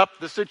setting up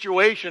the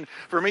situation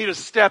for me to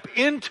step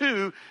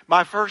into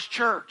my first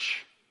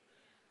church.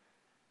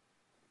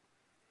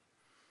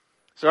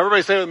 So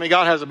everybody say with me,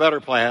 God has a better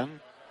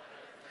plan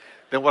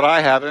than what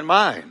I have in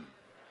mind.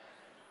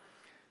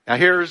 Now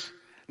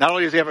not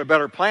only does He have a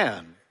better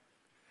plan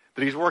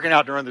that He's working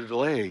out during the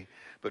delay,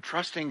 but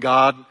trusting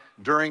God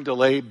during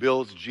delay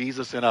builds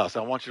Jesus in us.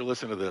 I want you to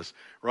listen to this.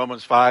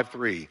 Romans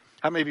 5:3.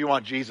 How many of you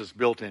want Jesus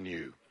built in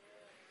you?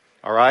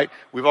 All right?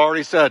 We've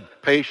already said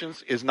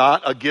patience is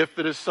not a gift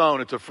that is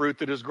sown. It's a fruit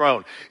that is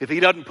grown. If He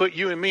doesn't put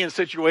you and me in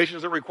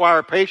situations that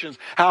require patience,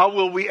 how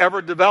will we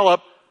ever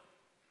develop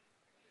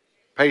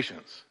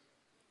patience?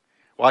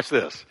 Watch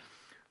this.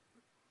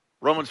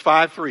 Romans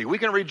 5:3. We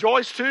can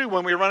rejoice too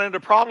when we run into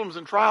problems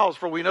and trials,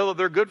 for we know that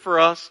they're good for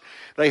us.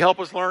 They help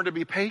us learn to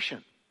be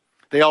patient.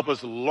 They help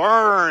us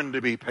learn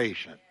to be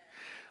patient.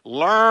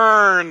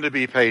 Learn to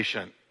be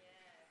patient.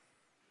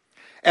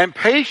 And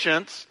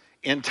patience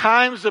in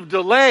times of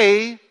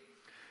delay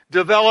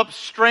develops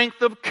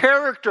strength of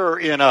character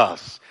in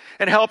us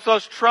and helps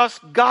us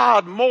trust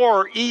God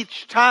more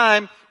each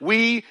time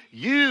we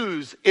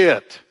use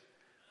it.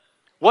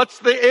 What's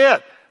the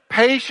it?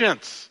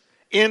 Patience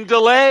in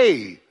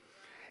delay.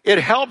 It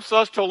helps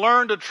us to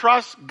learn to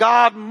trust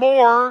God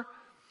more.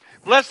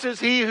 Blessed is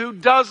he who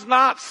does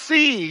not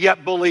see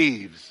yet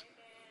believes.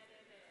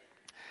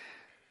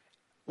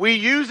 We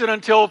use it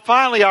until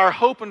finally our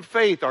hope and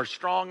faith are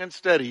strong and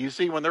steady. You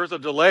see, when there's a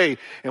delay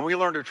and we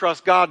learn to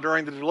trust God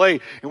during the delay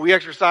and we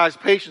exercise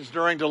patience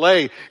during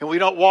delay and we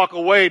don't walk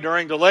away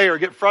during delay or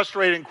get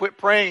frustrated and quit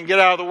praying and get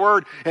out of the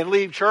Word and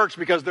leave church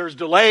because there's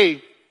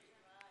delay.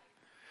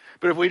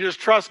 But if we just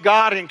trust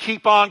God and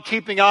keep on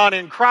keeping on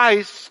in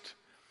Christ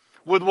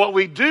with what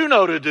we do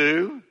know to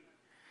do,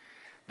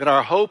 then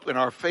our hope and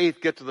our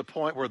faith get to the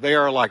point where they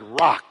are like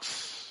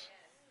rocks.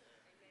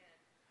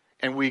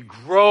 And we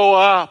grow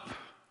up.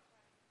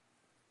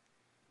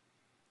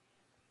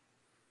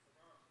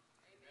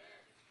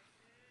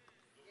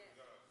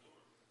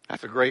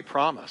 That's a great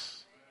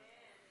promise.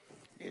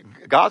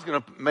 God's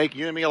going to make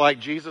you and me like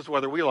Jesus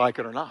whether we like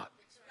it or not.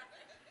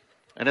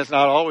 And it's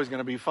not always going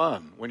to be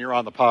fun when you're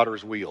on the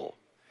potter's wheel.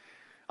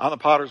 On the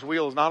potter's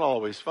wheel is not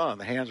always fun.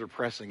 The hands are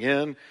pressing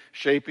in,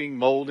 shaping,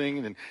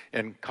 molding,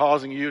 and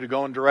causing you to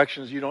go in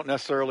directions you don't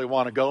necessarily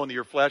want to go and that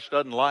your flesh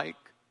doesn't like.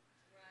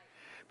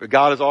 But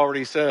God has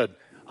already said,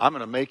 I'm going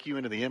to make you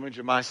into the image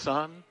of my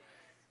Son,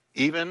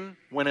 even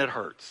when it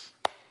hurts.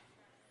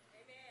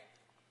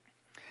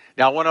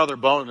 Now, one other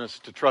bonus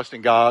to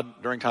trusting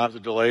God during times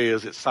of delay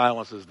is it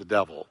silences the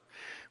devil.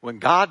 When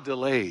God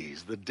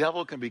delays, the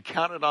devil can be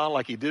counted on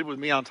like he did with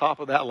me on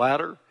top of that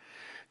ladder,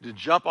 to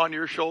jump on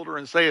your shoulder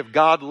and say, if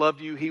God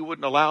loved you, he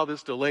wouldn't allow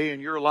this delay in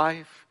your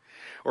life.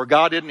 Or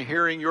God isn't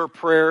hearing your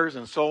prayers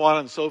and so on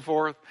and so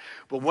forth.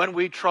 But when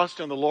we trust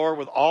in the Lord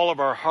with all of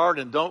our heart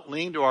and don't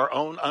lean to our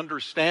own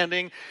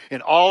understanding,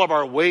 in all of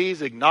our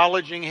ways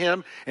acknowledging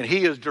him, and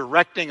he is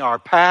directing our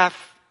path,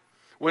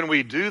 when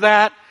we do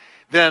that,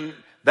 then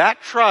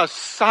that trust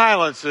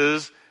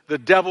silences the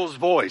devil's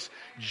voice.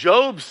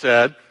 Job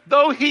said,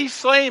 though he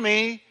slay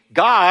me,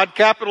 God,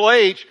 capital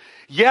H,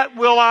 yet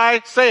will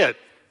I say it.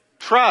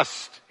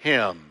 Trust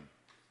him.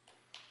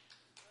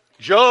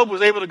 Job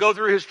was able to go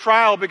through his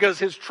trial because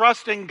his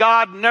trust in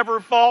God never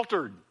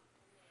faltered.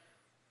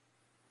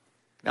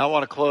 Now I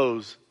want to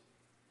close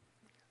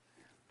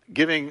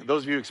giving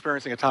those of you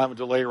experiencing a time of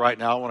delay right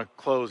now, I want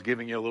to close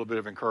giving you a little bit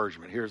of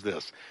encouragement. Here's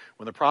this.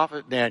 When the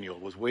prophet Daniel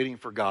was waiting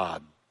for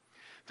God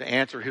to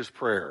answer his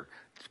prayer,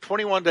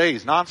 21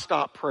 days,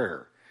 nonstop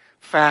prayer,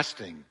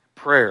 fasting,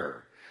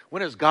 prayer.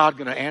 When is God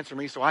going to answer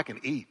me so I can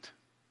eat?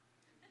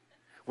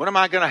 When am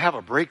I going to have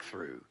a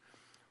breakthrough?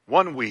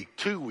 1 week,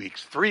 2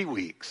 weeks, 3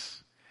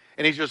 weeks.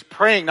 And he's just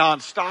praying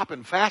nonstop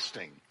and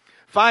fasting.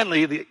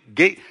 Finally,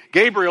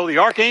 Gabriel, the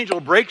archangel,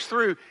 breaks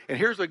through. And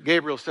here's what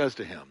Gabriel says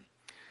to him.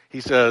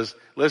 He says,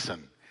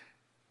 listen,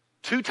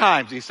 2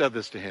 times he said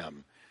this to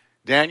him.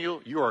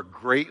 Daniel, you are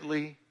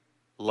greatly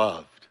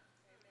loved.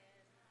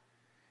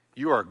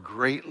 You are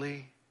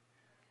greatly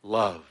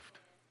loved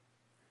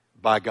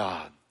by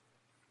God.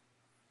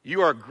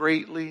 You are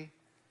greatly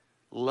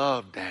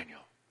loved, Daniel.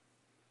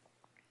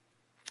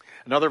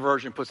 Another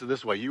version puts it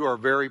this way. You are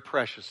very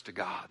precious to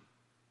God.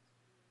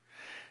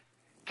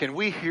 Can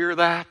we hear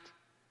that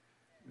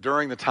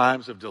during the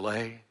times of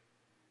delay?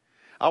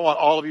 I want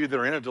all of you that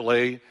are in a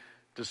delay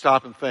to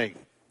stop and think,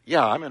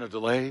 yeah, I'm in a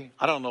delay.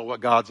 I don't know what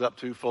God's up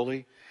to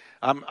fully.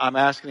 I'm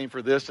asking him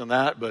for this and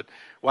that, but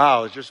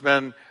wow, it's just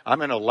been,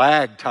 I'm in a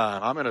lag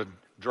time. I'm in a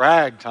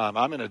drag time.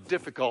 I'm in a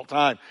difficult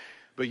time.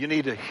 But you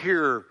need to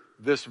hear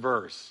this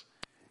verse.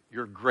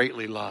 You're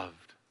greatly loved.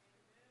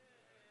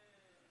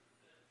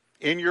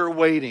 In your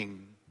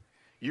waiting,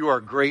 you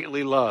are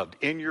greatly loved.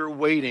 In your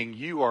waiting,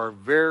 you are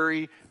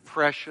very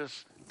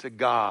precious to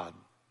God.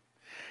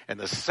 And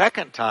the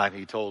second time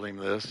he told him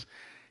this,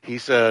 he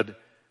said,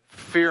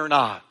 fear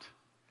not,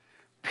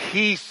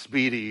 Peace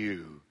be to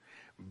you.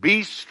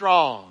 Be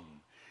strong.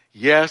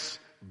 Yes,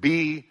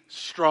 be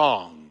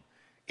strong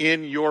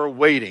in your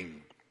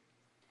waiting.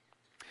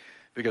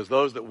 Because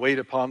those that wait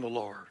upon the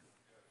Lord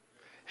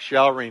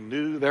shall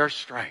renew their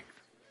strength.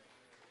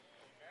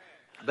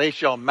 They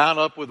shall mount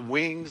up with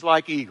wings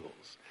like eagles.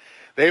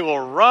 They will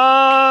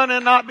run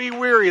and not be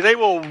weary. They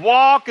will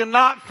walk and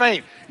not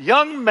faint.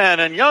 Young men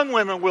and young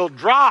women will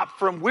drop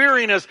from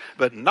weariness,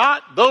 but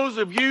not those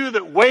of you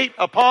that wait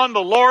upon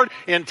the Lord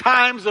in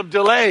times of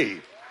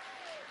delay.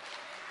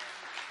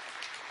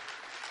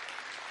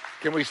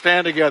 Can we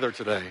stand together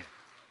today?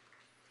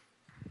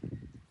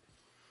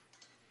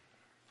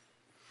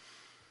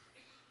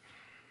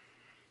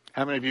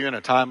 How many of you in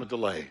a time of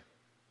delay?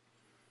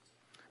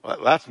 Well,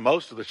 that's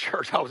most of the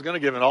church. I was going to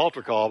give an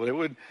altar call,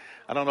 but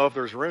I don't know if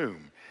there's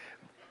room.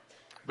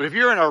 But if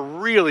you're in a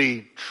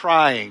really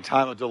trying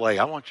time of delay,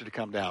 I want you to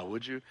come down.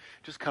 Would you?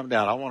 Just come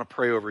down. I want to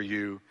pray over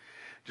you.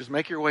 Just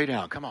make your way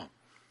down. Come on.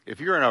 If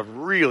you're in a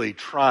really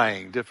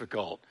trying,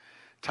 difficult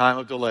time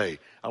of delay,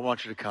 I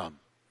want you to come.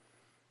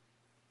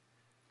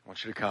 I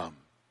want you to come.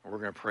 We're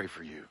going to pray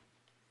for you.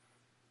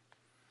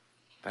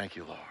 Thank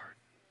you, Lord.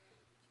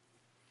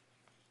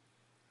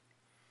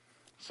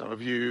 Some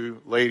of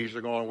you ladies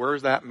are going,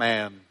 where's that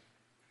man?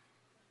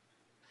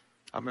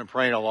 I've been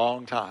praying a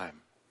long time.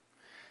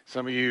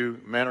 Some of you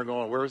men are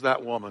going, where's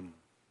that woman?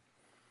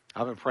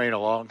 I've been praying a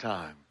long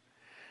time.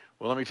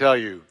 Well, let me tell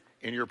you,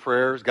 in your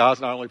prayers, God's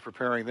not only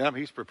preparing them,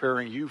 He's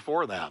preparing you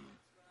for them.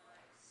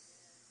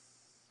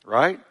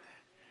 Right?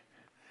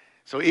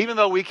 So even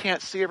though we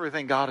can't see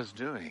everything God is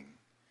doing,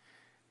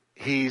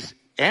 He's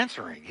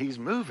answering, He's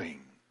moving.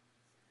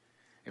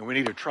 And we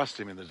need to trust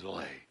Him in the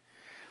delay.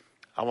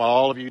 I want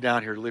all of you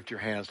down here to lift your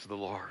hands to the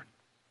Lord.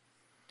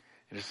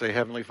 And just say,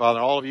 Heavenly Father,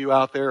 all of you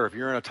out there, if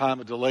you're in a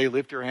time of delay,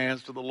 lift your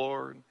hands to the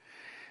Lord.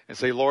 And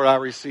say, Lord, I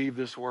receive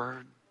this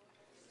word.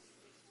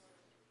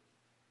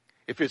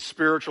 If it's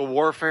spiritual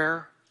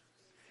warfare,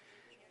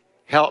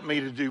 help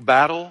me to do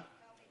battle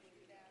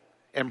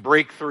and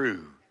break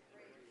through.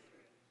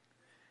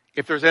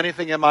 If there's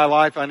anything in my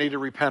life I need to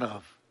repent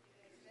of,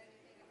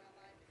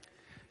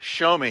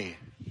 show me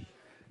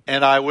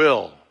and I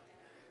will,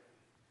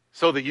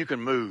 so that you can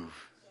move.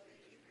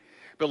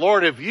 But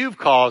Lord, if you've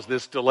caused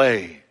this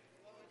delay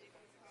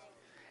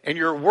and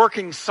you're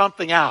working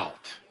something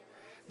out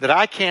that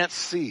I can't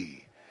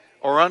see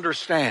or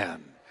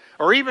understand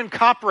or even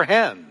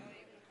comprehend,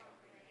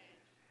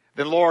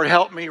 then Lord,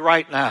 help me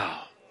right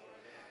now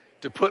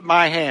to put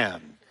my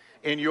hand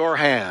in your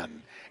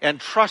hand and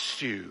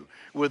trust you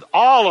with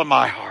all of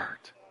my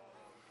heart.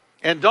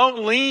 And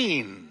don't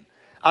lean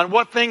on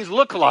what things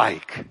look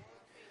like.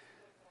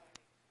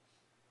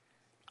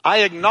 I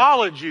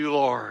acknowledge you,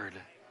 Lord,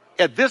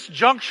 at this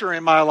juncture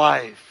in my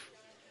life.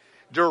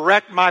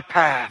 Direct my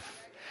path.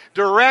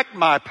 Direct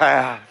my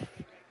path.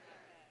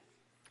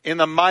 In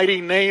the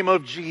mighty name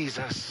of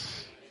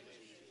Jesus.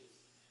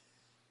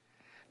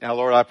 Now,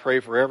 Lord, I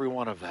pray for every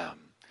one of them.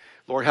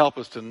 Lord, help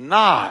us to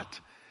not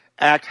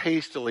act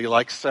hastily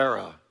like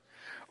Sarah,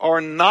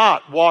 or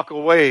not walk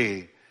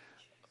away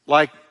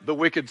like the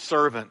wicked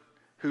servant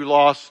who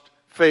lost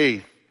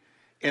faith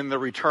in the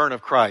return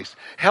of Christ.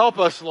 Help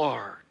us,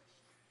 Lord,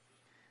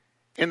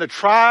 in the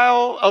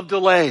trial of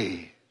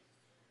delay,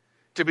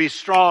 to be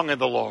strong in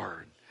the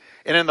Lord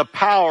and in the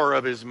power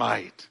of His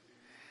might,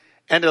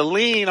 and to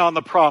lean on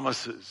the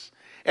promises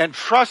and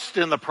trust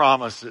in the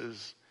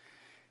promises.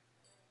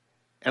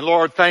 And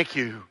Lord, thank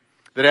you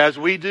that as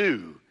we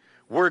do,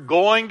 we're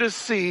going to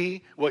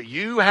see what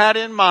you had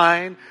in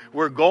mind.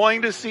 We're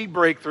going to see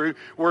breakthrough.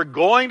 We're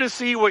going to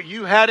see what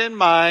you had in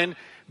mind.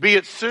 Be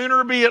it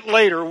sooner, be it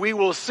later, we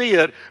will see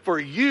it, for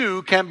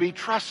you can be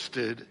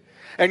trusted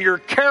and your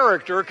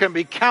character can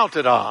be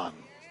counted on.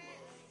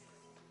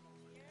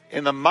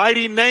 In the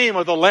mighty name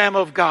of the Lamb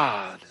of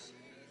God.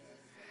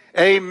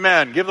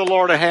 Amen. Give the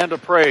Lord a hand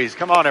of praise.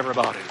 Come on,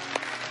 everybody.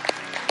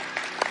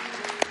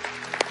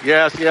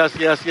 Yes, yes,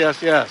 yes,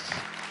 yes, yes.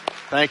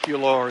 Thank you,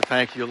 Lord.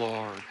 Thank you,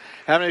 Lord.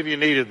 How many of you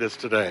needed this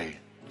today?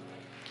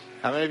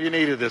 How many of you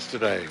needed this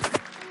today?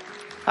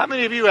 How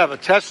many of you have a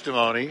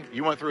testimony?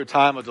 You went through a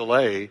time of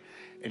delay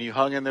and you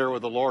hung in there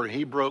with the Lord and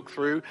He broke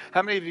through.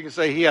 How many of you can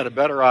say He had a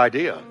better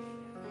idea?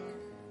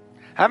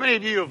 How many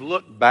of you have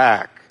looked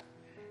back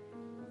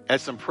at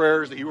some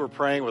prayers that you were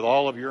praying with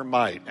all of your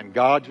might and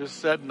God just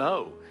said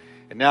no?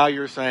 And now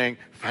you're saying,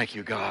 thank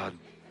you, God.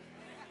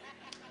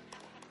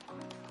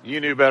 You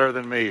knew better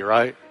than me,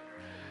 right?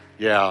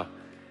 Yeah.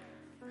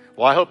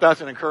 Well, I hope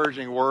that's an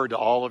encouraging word to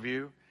all of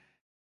you.